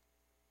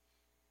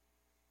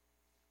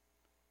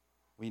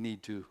 We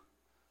need to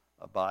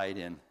abide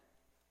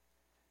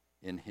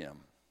in him.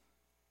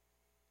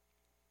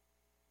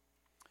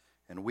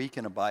 And we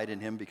can abide in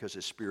him because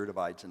his Spirit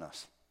abides in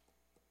us.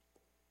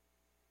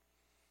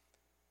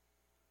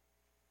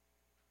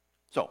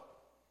 So,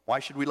 why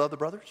should we love the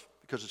brothers?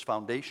 Because it's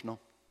foundational.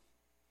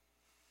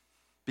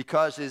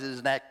 Because it is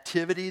an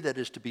activity that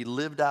is to be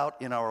lived out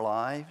in our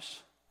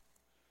lives.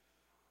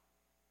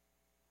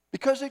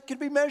 Because it can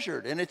be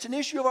measured, and it's an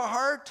issue of our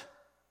heart,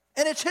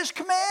 and it's his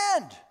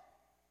command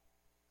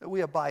that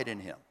we abide in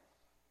him.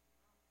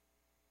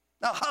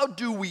 Now, how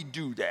do we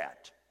do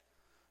that?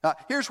 Now,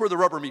 here's where the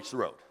rubber meets the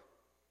road.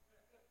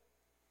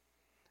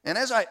 And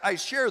as I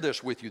share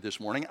this with you this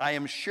morning, I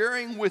am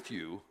sharing with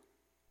you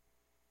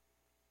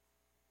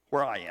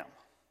where I am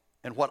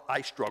and what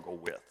I struggle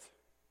with.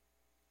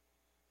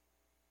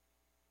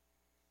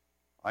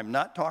 I'm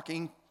not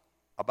talking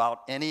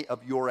about any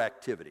of your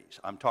activities.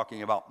 I'm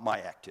talking about my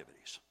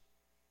activities.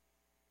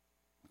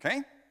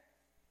 Okay?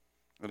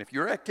 And if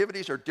your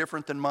activities are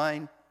different than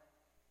mine,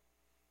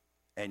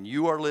 and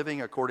you are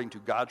living according to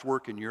God's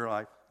work in your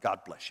life, God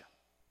bless you.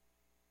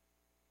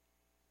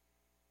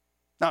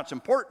 Now, it's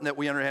important that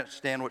we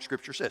understand what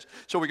Scripture says.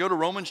 So we go to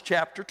Romans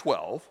chapter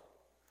 12,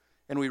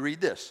 and we read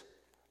this: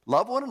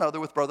 love one another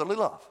with brotherly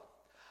love.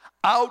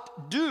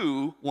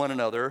 Outdo one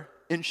another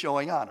in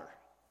showing honor.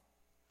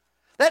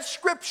 That's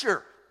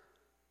Scripture.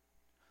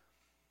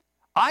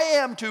 I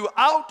am to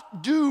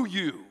outdo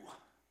you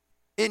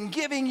in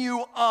giving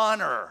you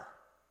honor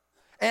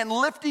and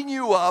lifting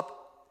you up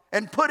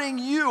and putting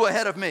you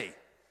ahead of me.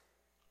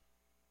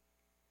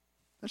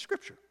 That's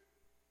Scripture.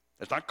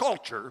 That's not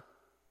culture.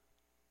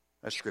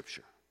 That's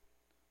Scripture.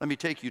 Let me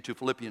take you to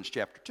Philippians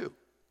chapter 2.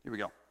 Here we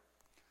go.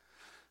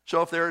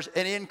 So if there's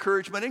any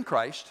encouragement in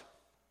Christ,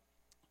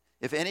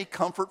 if any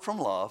comfort from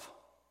love,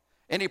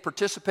 any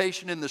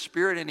participation in the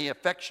Spirit, any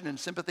affection and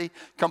sympathy,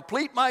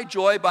 complete my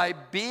joy by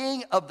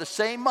being of the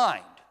same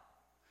mind,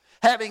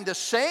 having the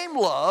same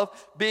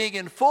love, being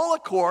in full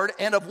accord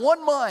and of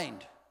one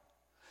mind.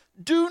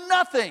 Do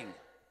nothing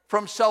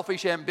from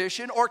selfish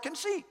ambition or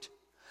conceit,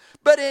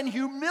 but in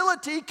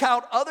humility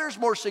count others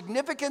more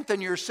significant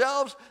than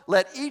yourselves.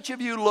 Let each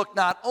of you look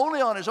not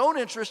only on his own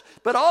interest,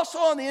 but also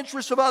on the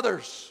interests of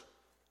others.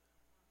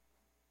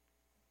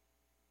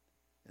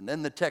 And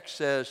then the text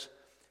says,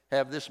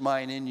 have this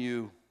mind in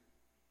you,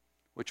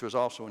 which was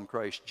also in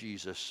Christ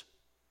Jesus.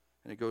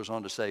 And it goes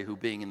on to say, who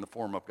being in the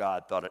form of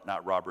God, thought it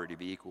not robbery to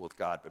be equal with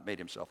God, but made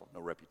himself of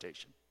no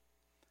reputation.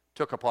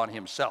 Took upon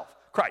himself,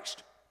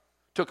 Christ,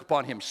 took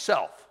upon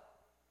himself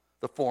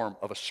the form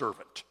of a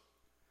servant,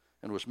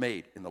 and was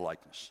made in the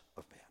likeness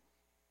of man.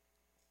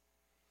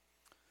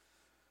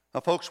 Now,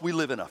 folks, we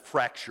live in a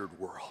fractured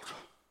world.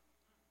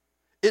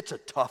 It's a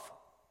tough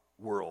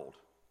world.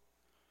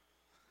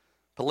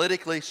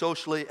 Politically,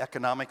 socially,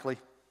 economically,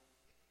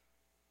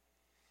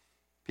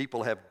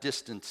 people have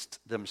distanced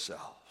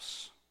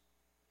themselves.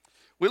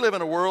 We live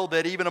in a world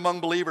that even among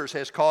believers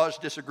has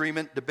caused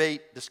disagreement,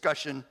 debate,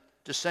 discussion,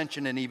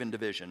 dissension, and even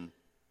division.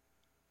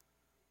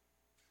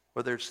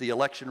 Whether it's the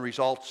election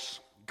results,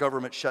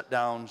 government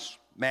shutdowns,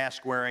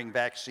 mask wearing,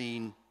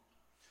 vaccine,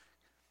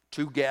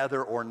 to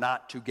gather or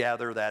not to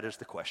gather, that is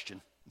the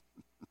question.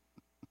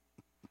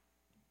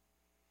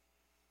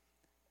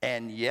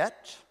 And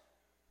yet,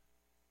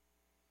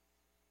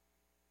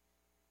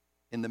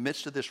 in the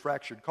midst of this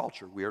fractured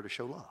culture, we are to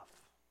show love.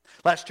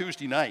 Last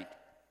Tuesday night,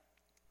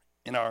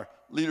 in our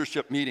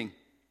leadership meeting,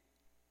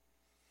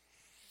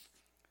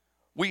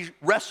 we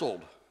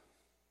wrestled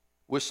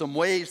with some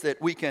ways that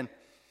we can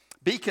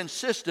be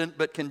consistent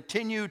but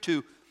continue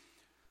to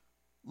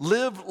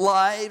live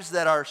lives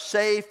that are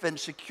safe and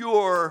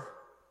secure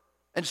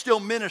and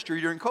still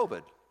ministry during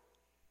COVID.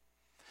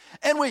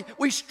 And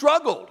we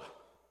struggled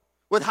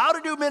with how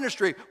to do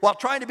ministry while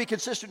trying to be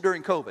consistent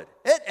during COVID.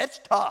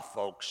 It's tough,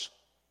 folks.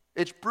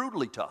 It's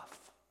brutally tough.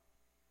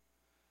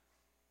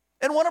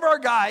 And one of our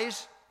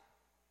guys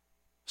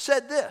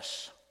said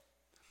this: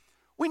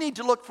 we need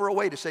to look for a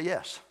way to say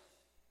yes.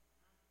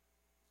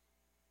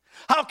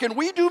 How can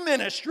we do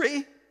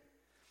ministry,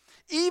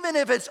 even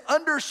if it's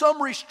under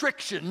some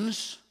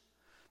restrictions,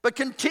 but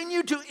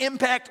continue to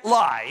impact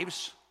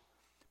lives,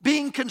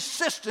 being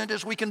consistent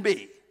as we can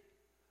be?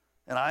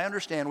 And I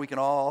understand we can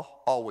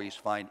all always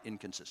find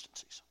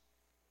inconsistencies.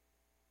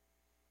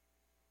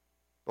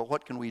 But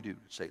what can we do to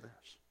say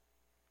this?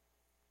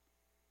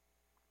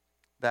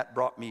 That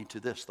brought me to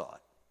this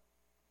thought.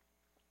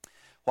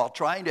 While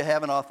trying to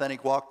have an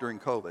authentic walk during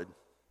COVID,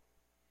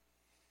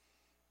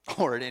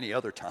 or at any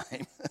other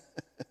time,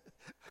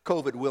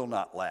 COVID will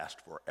not last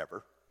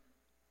forever.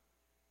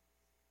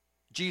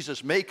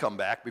 Jesus may come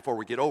back before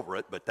we get over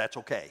it, but that's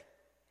okay.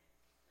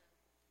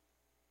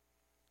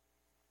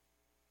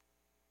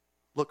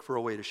 Look for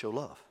a way to show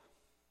love.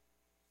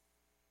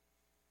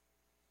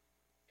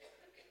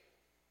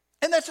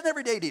 And that's an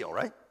everyday deal,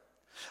 right?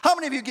 How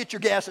many of you get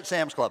your gas at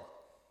Sam's Club?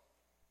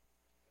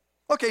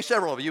 Okay,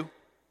 several of you.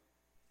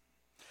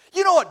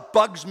 You know what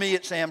bugs me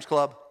at Sam's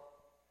Club?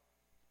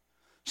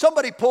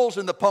 Somebody pulls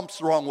in the pumps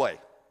the wrong way.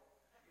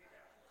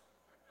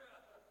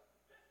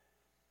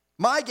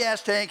 My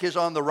gas tank is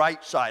on the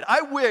right side.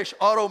 I wish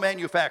auto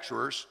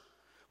manufacturers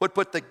would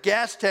put the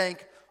gas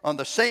tank on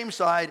the same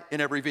side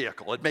in every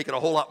vehicle. It'd make it a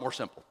whole lot more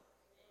simple.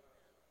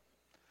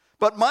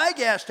 But my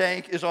gas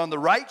tank is on the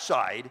right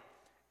side,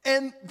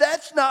 and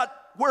that's not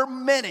where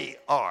many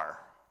are.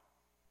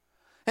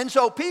 And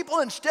so people,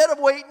 instead of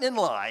waiting in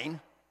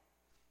line,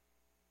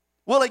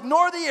 will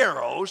ignore the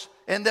arrows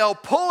and they'll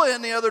pull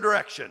in the other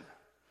direction.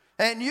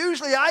 And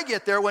usually I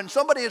get there when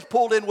somebody is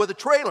pulled in with a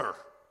trailer.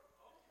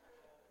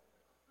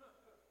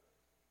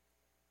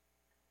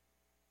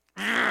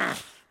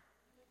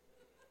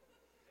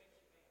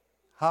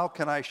 How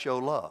can I show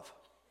love?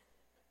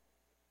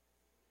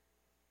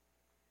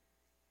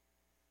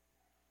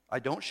 I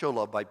don't show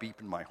love by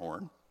beeping my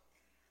horn.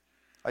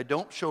 I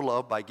don't show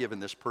love by giving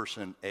this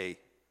person a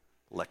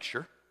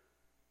lecture.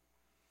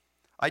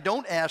 I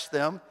don't ask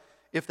them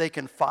if they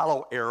can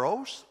follow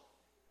arrows.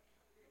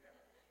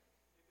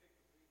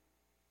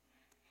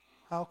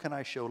 How can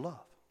I show love?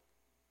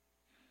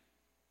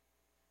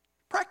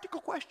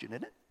 Practical question,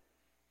 isn't it?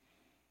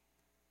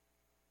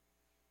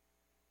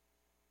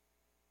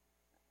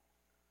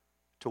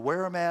 To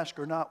wear a mask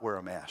or not wear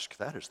a mask,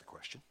 that is the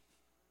question.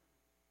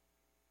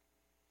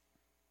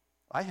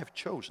 I have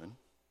chosen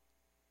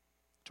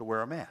to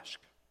wear a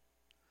mask.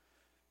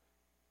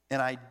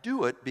 And I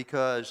do it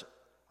because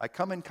I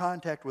come in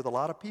contact with a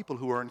lot of people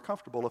who are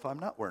uncomfortable if I'm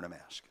not wearing a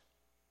mask.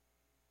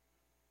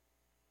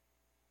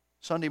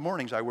 Sunday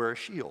mornings I wear a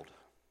shield.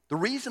 The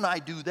reason I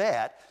do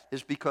that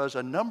is because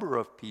a number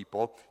of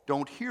people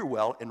don't hear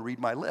well and read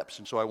my lips,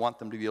 and so I want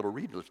them to be able to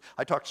read lips.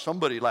 I talked to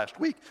somebody last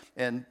week,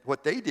 and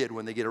what they did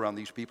when they get around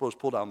these people is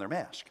pull down their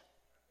mask.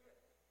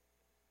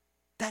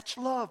 That's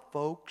love,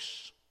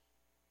 folks.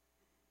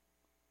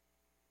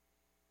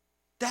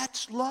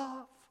 That's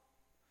love.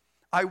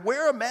 I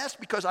wear a mask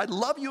because I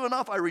love you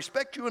enough, I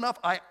respect you enough,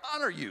 I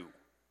honor you.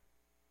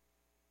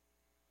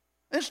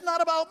 It's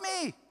not about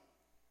me.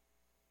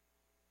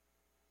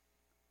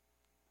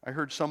 I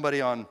heard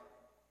somebody on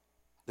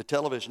the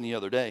television the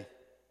other day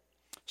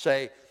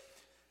say,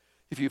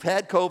 if you've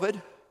had COVID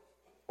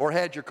or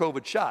had your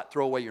COVID shot,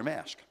 throw away your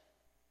mask.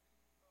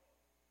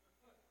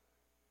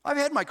 I've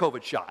had my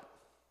COVID shot,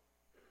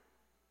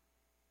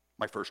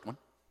 my first one.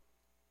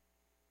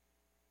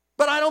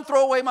 But I don't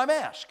throw away my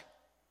mask.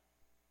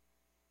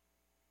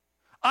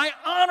 I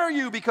honor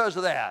you because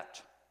of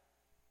that.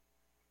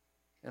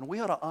 And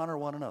we ought to honor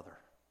one another.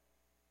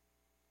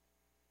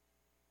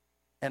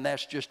 And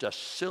that's just a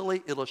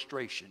silly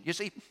illustration. You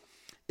see,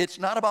 it's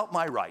not about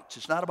my rights.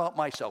 It's not about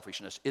my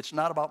selfishness. It's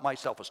not about my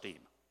self-esteem.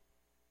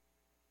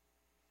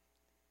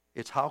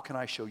 It's how can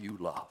I show you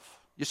love?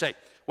 You say,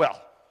 well,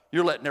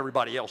 You're letting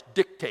everybody else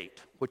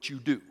dictate what you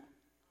do.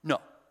 No.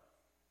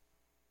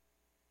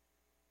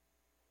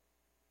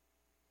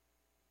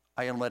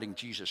 I am letting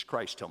Jesus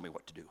Christ tell me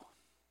what to do.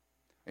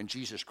 And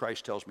Jesus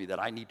Christ tells me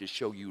that I need to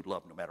show you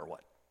love no matter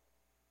what.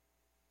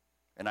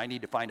 And I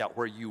need to find out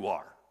where you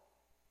are.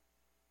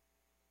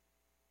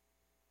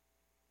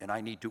 And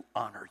I need to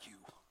honor you.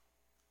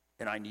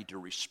 And I need to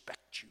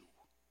respect you.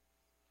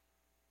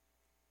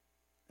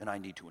 And I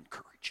need to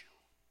encourage you.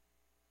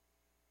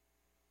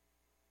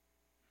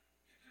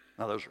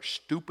 Now, those are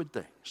stupid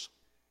things.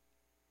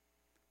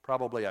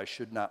 Probably I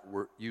should not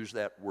use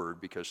that word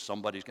because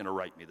somebody's going to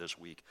write me this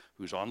week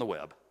who's on the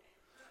web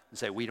and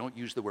say, we don't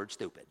use the word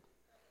stupid.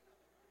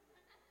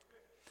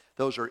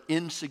 Those are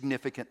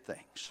insignificant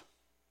things.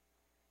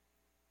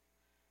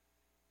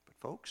 But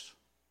folks,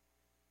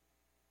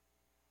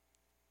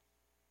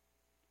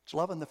 it's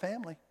loving the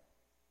family.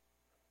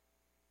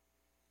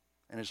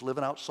 And it's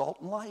living out salt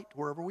and light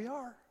wherever we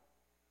are.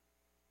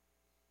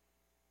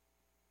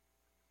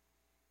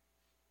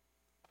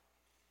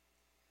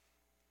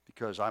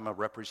 Because I'm a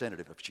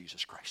representative of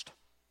Jesus Christ.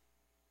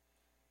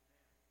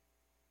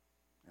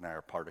 And I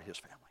are part of his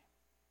family.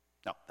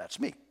 Now, that's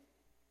me.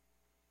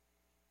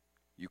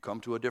 You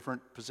come to a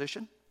different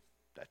position,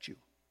 that's you.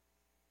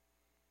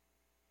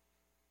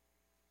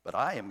 But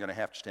I am going to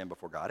have to stand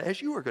before God,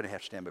 as you are going to have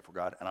to stand before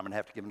God, and I'm going to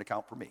have to give an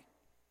account for me.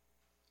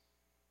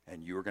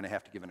 And you are going to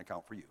have to give an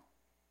account for you.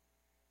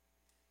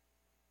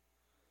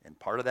 And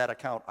part of that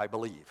account, I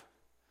believe,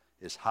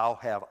 is how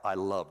have I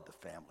loved the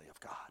family of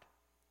God?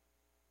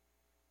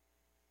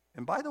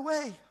 And by the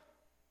way,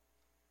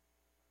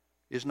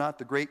 is not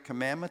the great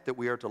commandment that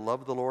we are to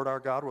love the Lord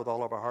our God with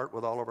all of our heart,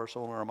 with all of our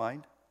soul and our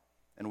mind?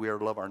 And we are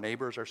to love our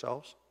neighbors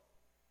ourselves?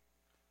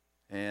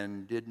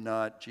 And did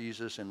not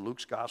Jesus in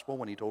Luke's gospel,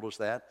 when he told us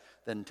that,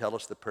 then tell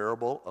us the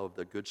parable of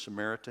the Good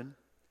Samaritan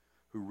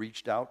who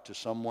reached out to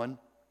someone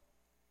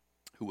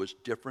who was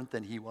different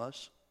than he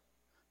was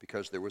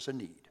because there was a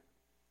need?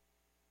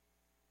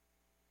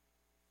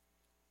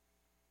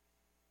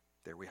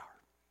 There we are.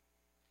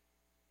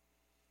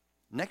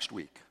 Next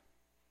week,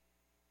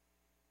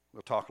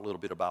 we'll talk a little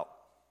bit about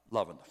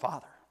loving the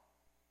Father.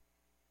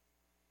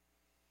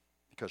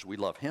 Because we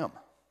love him.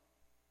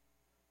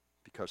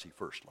 Because he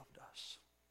first loved us.